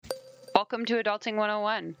Welcome to Adulting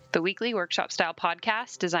 101, the weekly workshop-style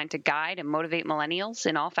podcast designed to guide and motivate millennials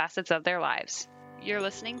in all facets of their lives. You're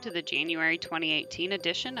listening to the January 2018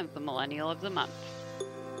 edition of the Millennial of the Month.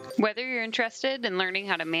 Whether you're interested in learning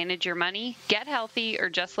how to manage your money, get healthy, or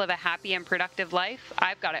just live a happy and productive life,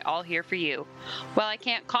 I've got it all here for you. While I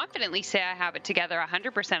can't confidently say I have it together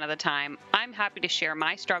 100% of the time, I'm happy to share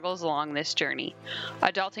my struggles along this journey.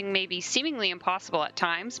 Adulting may be seemingly impossible at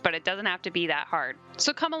times, but it doesn't have to be that hard.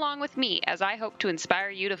 So come along with me as I hope to inspire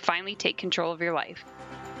you to finally take control of your life.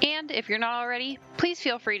 And if you're not already, please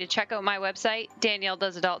feel free to check out my website,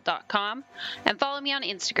 danielledoesadult.com, and follow me on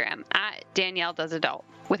Instagram at danielledoesadult.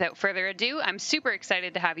 Without further ado, I'm super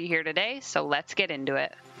excited to have you here today, so let's get into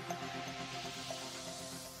it.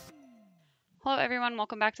 Hello, everyone.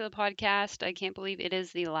 Welcome back to the podcast. I can't believe it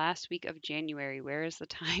is the last week of January. Where is the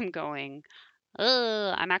time going?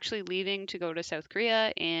 I'm actually leaving to go to South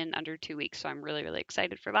Korea in under 2 weeks, so I'm really, really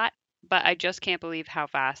excited for that. But I just can't believe how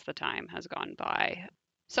fast the time has gone by.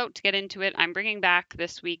 So to get into it, I'm bringing back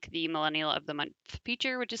this week the Millennial of the Month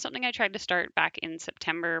feature, which is something I tried to start back in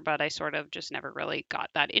September, but I sort of just never really got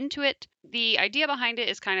that into it. The idea behind it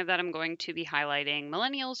is kind of that I'm going to be highlighting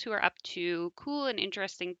millennials who are up to cool and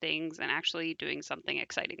interesting things and actually doing something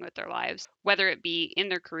exciting with their lives, whether it be in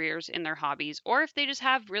their careers, in their hobbies, or if they just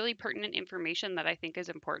have really pertinent information that I think is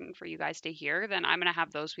important for you guys to hear, then I'm going to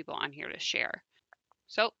have those people on here to share.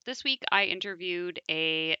 So this week I interviewed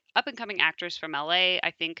a up-and-coming actress from LA.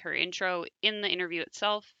 I think her intro in the interview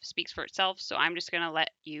itself speaks for itself, so I'm just going to let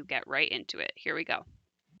you get right into it. Here we go.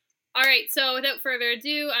 All right, so without further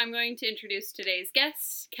ado, I'm going to introduce today's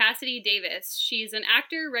guest, Cassidy Davis. She's an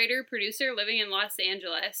actor, writer, producer living in Los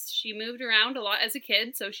Angeles. She moved around a lot as a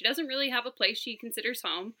kid, so she doesn't really have a place she considers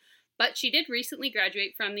home, but she did recently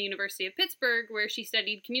graduate from the University of Pittsburgh, where she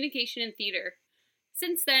studied communication and theater.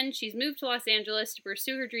 Since then, she's moved to Los Angeles to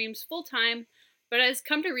pursue her dreams full-time, but has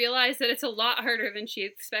come to realize that it's a lot harder than she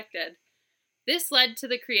expected. This led to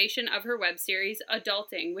the creation of her web series,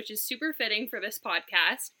 Adulting, which is super fitting for this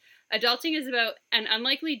podcast. Adulting is about an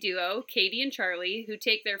unlikely duo, Katie and Charlie, who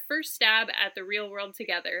take their first stab at the real world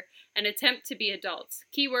together and attempt to be adults.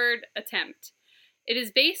 Keyword, attempt. It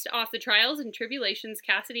is based off the trials and tribulations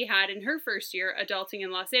Cassidy had in her first year adulting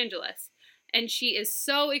in Los Angeles. And she is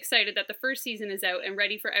so excited that the first season is out and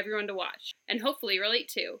ready for everyone to watch, and hopefully relate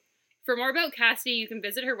to. For more about Cassidy, you can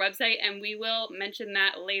visit her website, and we will mention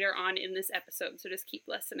that later on in this episode, so just keep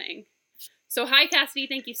listening. So hi, Cassidy.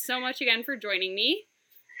 Thank you so much again for joining me.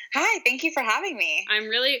 Hi, thank you for having me. I'm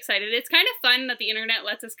really excited. It's kind of fun that the internet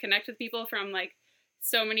lets us connect with people from,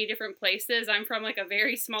 so many different places. I'm from, a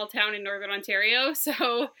very small town in Northern Ontario, so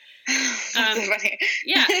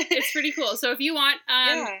yeah, it's pretty cool. So if you want,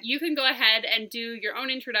 you can go ahead and do your own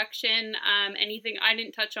introduction. Anything I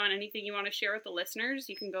didn't touch on, anything you want to share with the listeners,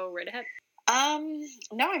 you can go right ahead.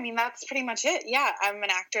 No, that's pretty much it. Yeah, I'm an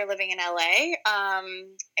actor living in LA,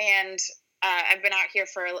 and I've been out here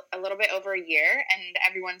for a little bit over a year, and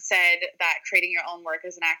everyone said that creating your own work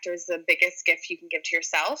as an actor is the biggest gift you can give to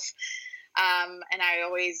yourself. And I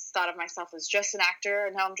always thought of myself as just an actor.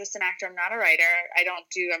 No, I'm just an actor. I'm not a writer.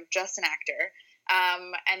 I'm just an actor.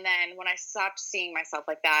 And then when I stopped seeing myself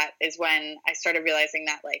like that is when I started realizing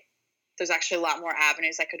that there's actually a lot more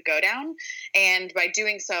avenues I could go down. And by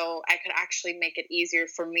doing so, I could actually make it easier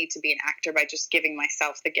for me to be an actor by just giving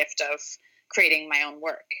myself the gift of creating my own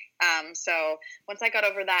work. So once I got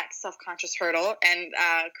over that self-conscious hurdle and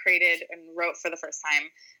created and wrote for the first time,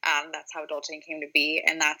 that's how adulting came to be.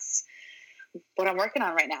 And that's what I'm working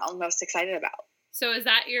on right now. I'm most excited about. So is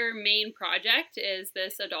that your main project? Is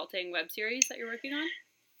this adulting web series that you're working on?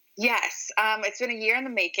 Yes. It's been a year in the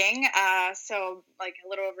making. So a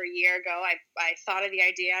little over a year ago, I thought of the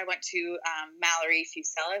idea. I went to Mallory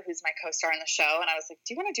Fusella, who's my co-star on the show. And I was like,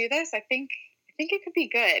 do you want to do this? I think it could be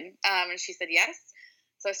good. And she said, yes.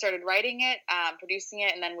 So I started writing it, producing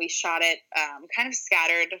it, and then we shot it kind of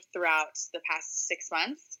scattered throughout the past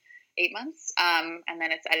 8 months, and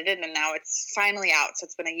then it's edited, and now it's finally out. So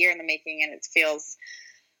it's been a year in the making, and it feels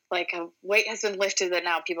like a weight has been lifted that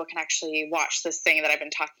now people can actually watch this thing that I've been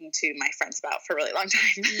talking to my friends about for a really long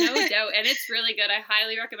time. No doubt, and it's really good. I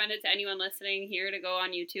highly recommend it to anyone listening here to go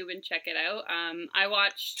on YouTube and check it out. I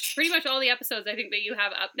watched pretty much all the episodes I think that you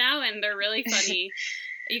have up now, and they're really funny.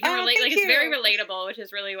 You can relate, it's very relatable, which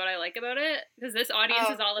is really what I like about it, because this audience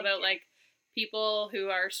is all about people who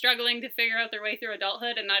are struggling to figure out their way through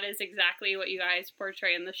adulthood, and that is exactly what you guys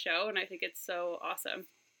portray in the show, and I think it's so awesome.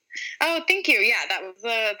 Oh, thank you. Yeah, that was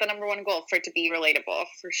the number one goal, for it to be relatable,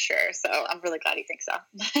 for sure. So I'm really glad you think so.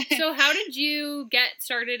 So how did you get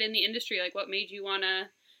started in the industry? What made you want to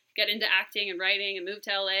get into acting and writing and move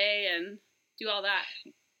to LA and do all that?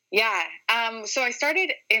 Yeah. So I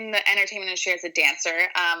started in the entertainment industry as a dancer,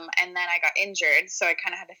 and then I got injured. So I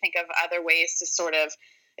kind of had to think of other ways to sort of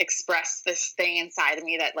express this thing inside of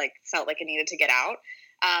me that like felt like it needed to get out.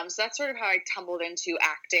 So that's sort of how I tumbled into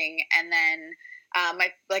acting. And then,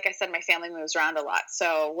 like I said, my family moves around a lot.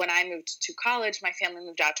 So when I moved to college, my family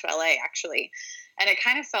moved out to LA actually, and it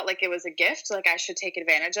kind of felt like it was a gift. Like I should take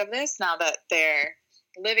advantage of this now that they're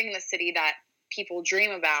living in the city that people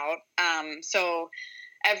dream about. So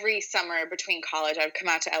every summer between college, I would come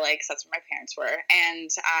out to LA because that's where my parents were, and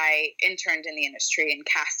I interned in the industry in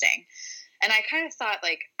casting. And I kind of thought,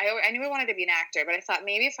 like, I knew I wanted to be an actor, but I thought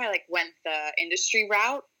maybe if I like went the industry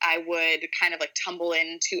route, I would kind of like tumble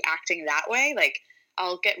into acting that way. Like,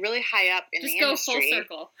 I'll get really high up in Just the go industry. full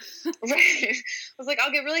circle. Right. I was like,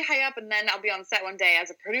 I'll get really high up, and then I'll be on set one day as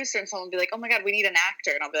a producer, and someone will be like, "Oh my God, we need an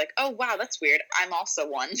actor," and I'll be like, "Oh wow, that's weird. I'm also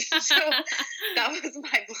one." So that was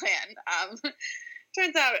my plan.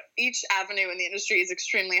 Turns out each avenue in the industry is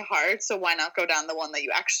extremely hard, so why not go down the one that you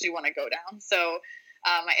actually want to go down? So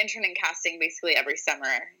I interned in casting basically every summer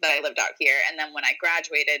that I lived out here, and then when I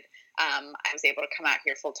graduated, I was able to come out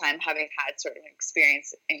here full time, having had sort of an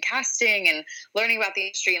experience in casting and learning about the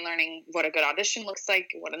industry and learning what a good audition looks like,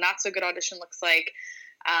 what a not so good audition looks like,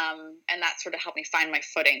 and that sort of helped me find my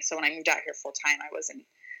footing. So when I moved out here full time, I wasn't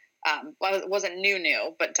well, it wasn't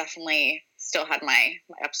new, but definitely still had my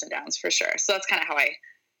ups and downs for sure. So that's kind of how I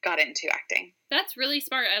got into acting. That's really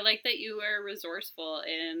smart. I like that you were resourceful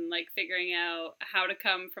in like figuring out how to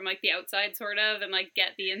come from like the outside sort of and like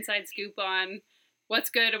get the inside scoop on what's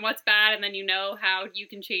good and what's bad, and then you know how you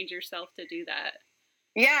can change yourself to do that.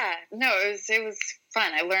 Yeah, no, it was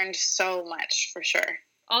fun. I learned so much for sure.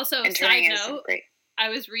 Also, side note, I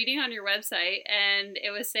was reading on your website and it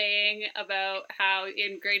was saying about how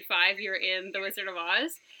in grade 5 you're in The Wizard of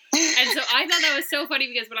Oz. And so I thought that was so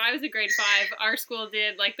funny because when I was in grade 5, our school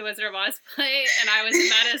did like the Wizard of Oz play and I was in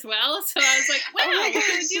that as well. So I was like, wow,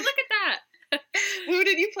 would you look at that? Who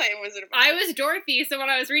did you play in Wizard of Oz? I was Dorothy, so when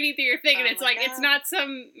I was reading through your thing, and it's like, God. It's not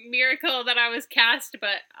some miracle that I was cast,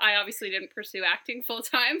 but I obviously didn't pursue acting full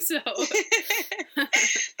time, so.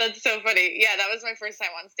 That's so funny. Yeah, that was my first time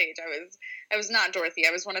on stage. I was not Dorothy.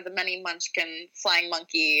 I was one of the many munchkin flying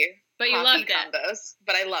monkey but you loved combos. It.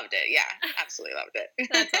 But I loved it, yeah. Absolutely loved it.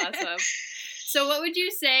 That's awesome. So what would you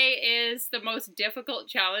say is the most difficult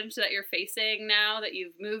challenge that you're facing now that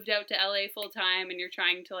you've moved out to LA full time and you're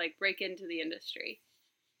trying to like break into the industry?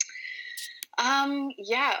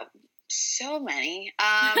 Yeah, so many.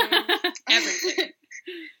 Everything.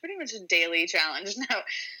 Pretty much a daily challenge. No.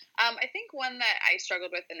 I think one that I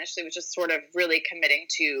struggled with initially was just sort of really committing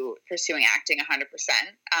to pursuing acting 100%.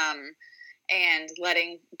 And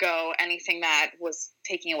letting go anything that was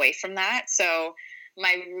taking away from that. So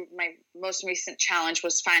my most recent challenge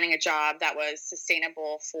was finding a job that was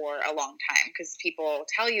sustainable for a long time, because people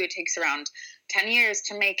tell you it takes around 10 years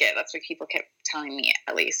to make it. That's what people kept telling me,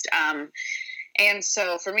 at least. And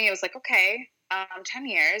so for me, it was like, okay, 10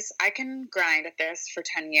 years, I can grind at this for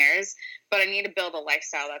 10 years, but I need to build a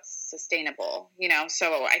lifestyle that's sustainable, you know?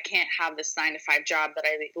 So I can't have this 9-to-5 job that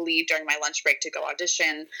I leave during my lunch break to go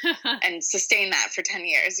audition and sustain that for 10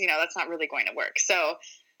 years. You know, that's not really going to work. So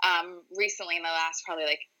recently, in the last probably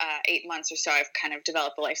like 8 months or so, I've kind of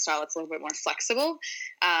developed a lifestyle that's a little bit more flexible,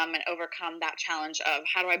 and overcome that challenge of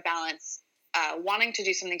how do I balance wanting to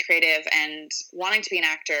do something creative and wanting to be an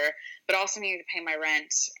actor, but also needing to pay my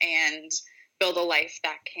rent and build a life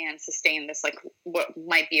that can sustain this, like what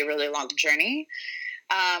might be a really long journey.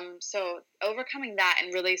 So overcoming that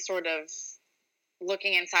and really sort of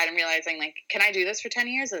looking inside and realizing, like, can I do this for 10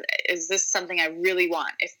 years? Is this something I really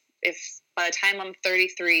want? If by the time I'm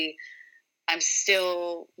 33, I'm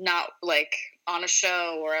still not like on a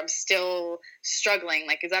show, or I'm still struggling,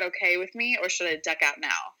 like, is that okay with me, or should I duck out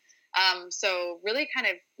now? So really kind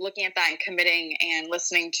of looking at that and committing and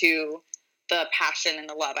listening to the passion and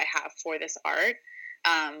the love I have for this art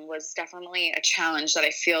was definitely a challenge that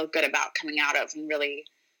I feel good about coming out of, and really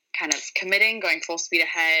kind of committing, going full speed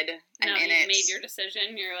ahead. Now you've made your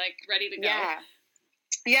decision. You're like ready to go.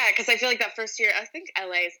 Yeah, because I feel like that first year, I think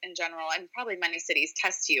LA in general, and probably many cities,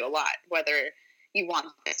 test you a lot, whether you want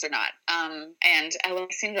this or not. And LA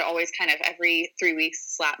seemed to always kind of every 3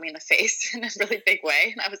 weeks slap me in the face in a really big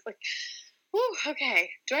way. And I was like, ooh, okay,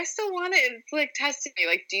 do I still want it? It's like testing me,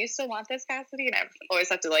 like, do you still want this, Cassidy? And I always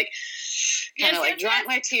have to like kind of dry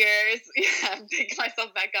my tears, pick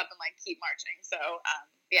myself back up and like keep marching. So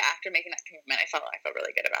yeah, after making that commitment, I felt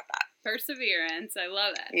really good about that. Perseverance, I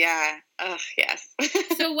love it. Yeah. Yes.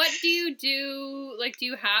 So what do you do? Like, do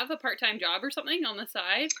you have a part-time job or something on the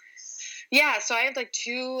side? Yeah, so I have like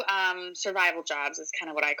two survival jobs is kind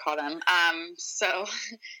of what I call them. So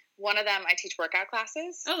one of them I teach workout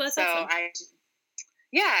classes. Oh, that's so awesome.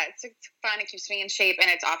 Yeah, it's fun. It keeps me in shape,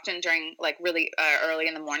 and it's often during like really early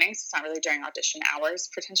in the morning, so it's not really during audition hours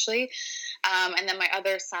potentially. And then my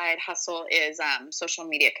other side hustle is social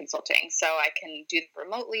media consulting. So I can do it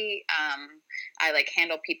remotely. I like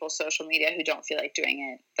handle people's social media who don't feel like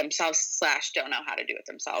doing it themselves / don't know how to do it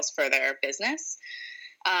themselves for their business.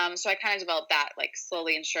 So I kind of developed that like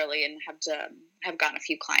slowly and surely, and have gotten a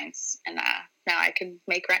few clients, and now I can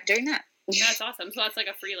make rent doing that. That's awesome. So that's like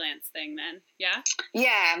a freelance thing then. Yeah.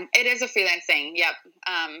 Yeah, it is a freelance thing. Yep.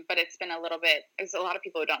 But it's been a little bit. There's a lot of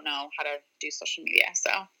people who don't know how to do social media, so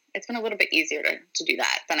it's been a little bit easier to do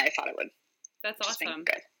that than I thought it would. That's awesome.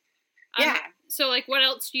 Good. Yeah. So like, what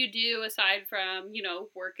else do you do aside from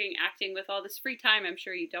working, acting with all this free time? I'm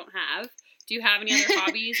sure you don't have. Do you have any other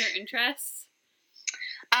hobbies or interests?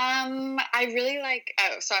 I really like,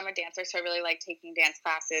 so I'm a dancer, so I really like taking dance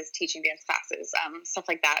classes, teaching dance classes, stuff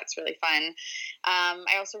like that. It's really fun.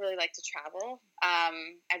 I also really like to travel.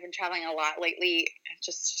 I've been traveling a lot lately,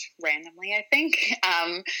 just randomly, I think.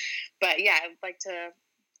 But yeah, I'd like to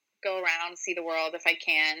go around, see the world if I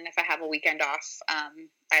can. If I have a weekend off,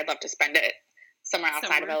 I'd love to spend it somewhere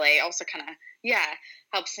outside of LA. Also kind of,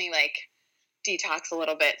 helps me like detox a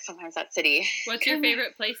little bit. Sometimes that city. What's your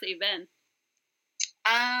favorite place that you've been?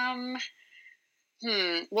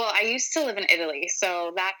 Well, I used to live in Italy,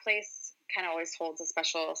 so that place kind of always holds a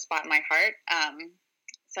special spot in my heart.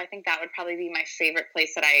 So I think that would probably be my favorite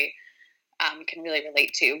place that I can really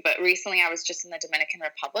relate to. But recently I was just in the Dominican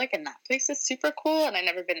Republic, and that place is super cool, and I've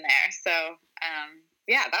never been there. So,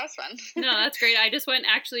 yeah, that was fun. No, that's great. I just went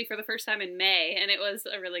actually for the first time in May, and it was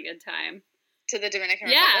a really good time. To the Dominican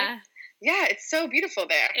Republic? Yeah, it's so beautiful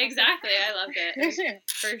there. Exactly. I loved it.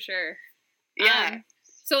 For sure. Yeah.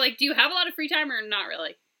 So, like, do you have a lot of free time or not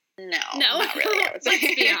really? No, not really. Let's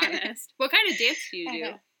be honest. What kind of dance do you do?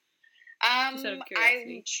 Just out of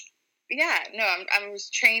curiosity. I was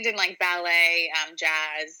trained in like ballet,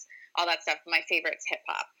 jazz, all that stuff. My favorite's hip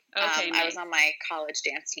hop. Okay, nice. I was on my college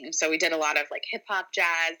dance team, so we did a lot of like hip hop,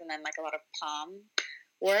 jazz, and then like a lot of palm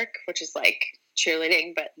work, which is like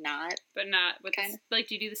cheerleading, but not. But not with like,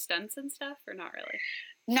 do you do the stunts and stuff, or not really?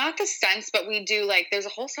 Not the stunts, but we do like, there's a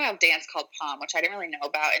whole style of dance called pom, which I didn't really know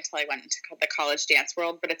about until I went into the college dance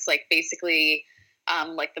world. But it's like basically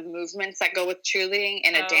like the movements that go with cheerleading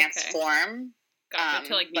in a dance form. Gotcha.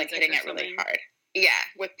 To like hitting it really hard. Yeah,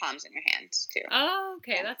 with palms in your hand too. Oh,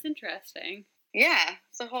 okay, that's interesting. Yeah,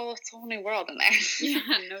 it's a whole new world in there.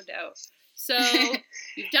 Yeah, no doubt. So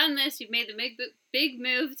you've done this. You've made the big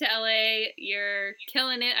move to LA. You're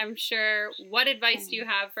killing it, I'm sure. What advice do you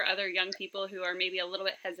have for other young people who are maybe a little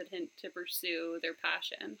bit hesitant to pursue their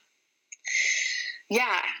passion?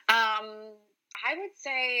 Yeah, I would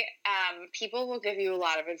say people will give you a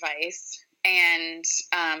lot of advice, and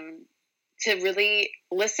to really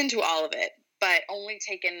listen to all of it, but only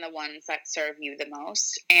take in the ones that serve you the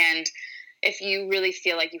most. And if you really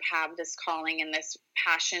feel like you have this calling and this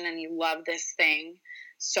passion and you love this thing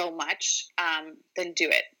so much, then do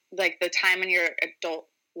it. Like the time in your adult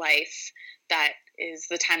life that is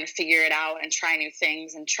the time to figure it out and try new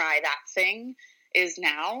things and try that thing is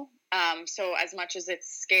now. So as much as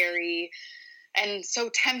it's scary and so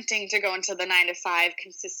tempting to go into the 9-to-5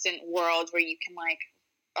 consistent world where you can like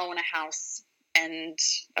own a house and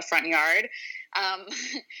a front yard,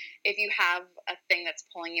 if you have a thing that's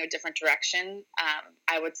pulling you a different direction,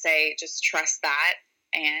 I would say just trust that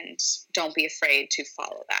and don't be afraid to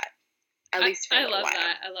follow that. At least for a little while.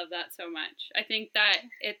 I love that so much. I think that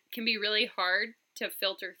it can be really hard to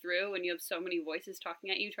filter through when you have so many voices talking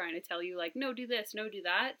at you, trying to tell you like, no, do this, no, do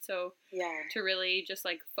that. So to really just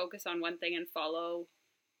like focus on one thing and follow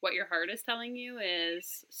what your heart is telling you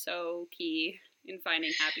is so key in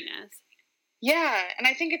finding happiness. Yeah, and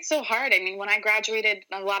I think it's so hard. I mean, when I graduated,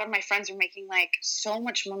 a lot of my friends were making like so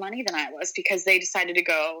much more money than I was because they decided to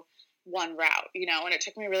go one route, and it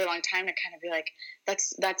took me a really long time to kind of be like,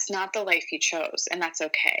 that's not the life you chose, and that's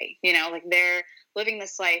okay. Like they're living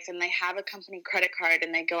this life and they have a company credit card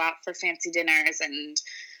and they go out for fancy dinners and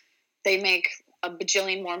they make a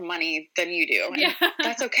bajillion more money than you do. And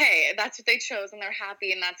that's okay. That's what they chose and they're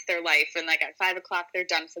happy and that's their life. And like at 5:00 they're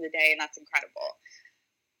done for the day and that's incredible.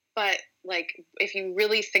 But like, if you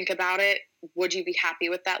really think about it, would you be happy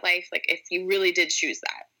with that life? Like if you really did choose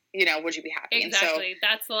that, would you be happy? Exactly. And so,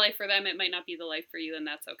 that's the life for them. It might not be the life for you, and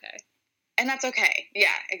that's okay. And that's okay.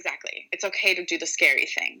 Yeah, exactly. It's okay to do the scary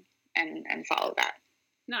thing and follow that.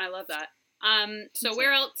 No, I love that. So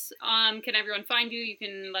where else can everyone find you? You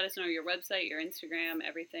can let us know your website, your Instagram,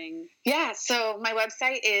 everything. Yeah, so my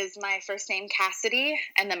website is my first name, Cassidy,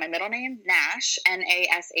 and then my middle name, Nash,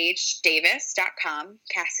 Nash Davis.com,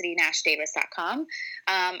 CassidyNashDavis.com.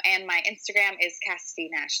 And my Instagram is Cassidy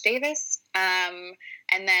Nash Davis.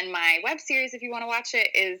 And then my web series, if you want to watch it,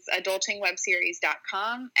 is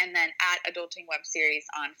adultingwebseries.com, and then at adultingwebseries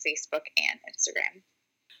on Facebook and Instagram.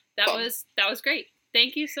 That was great.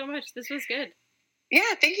 Thank you so much. This was good.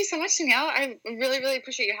 Yeah, thank you so much, Danielle. I really, really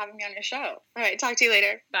appreciate you having me on your show. All right, talk to you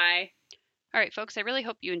later. Bye. All right, folks, I really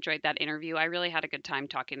hope you enjoyed that interview. I really had a good time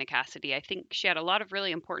talking to Cassidy. I think she had a lot of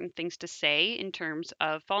really important things to say in terms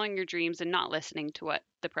of following your dreams and not listening to what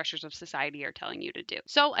the pressures of society are telling you to do.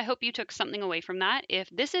 So I hope you took something away from that. If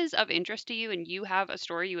this is of interest to you and you have a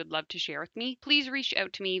story you would love to share with me, please reach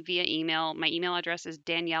out to me via email. My email address is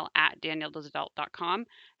danielle@danielledoesadult.com,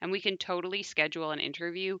 and we can totally schedule an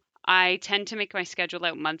interview. I tend to make my schedule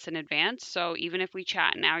out months in advance, so even if we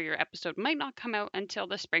chat now, your episode might not come out until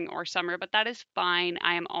the spring or summer, but that is fine.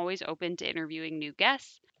 I am always open to interviewing new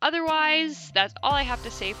guests. Otherwise, that's all I have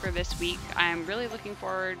to say for this week. I'm really looking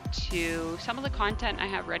forward to some of the content I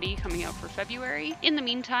have ready coming out for February. In the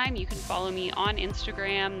meantime, you can follow me on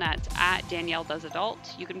Instagram, that's at Danielle Does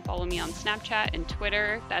Adult. You can follow me on Snapchat and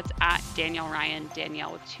Twitter, that's at Danielle Ryan,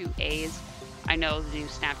 Danielle with 2 A's. I know the new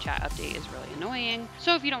Snapchat update is really annoying,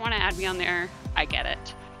 so if you don't want to add me on there, I get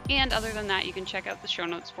it. And other than that, you can check out the show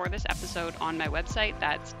notes for this episode on my website.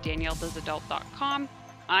 That's danielledoesadult.com.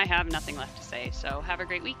 I have nothing left to say, so have a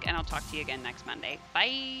great week, and I'll talk to you again next Monday.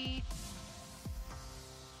 Bye!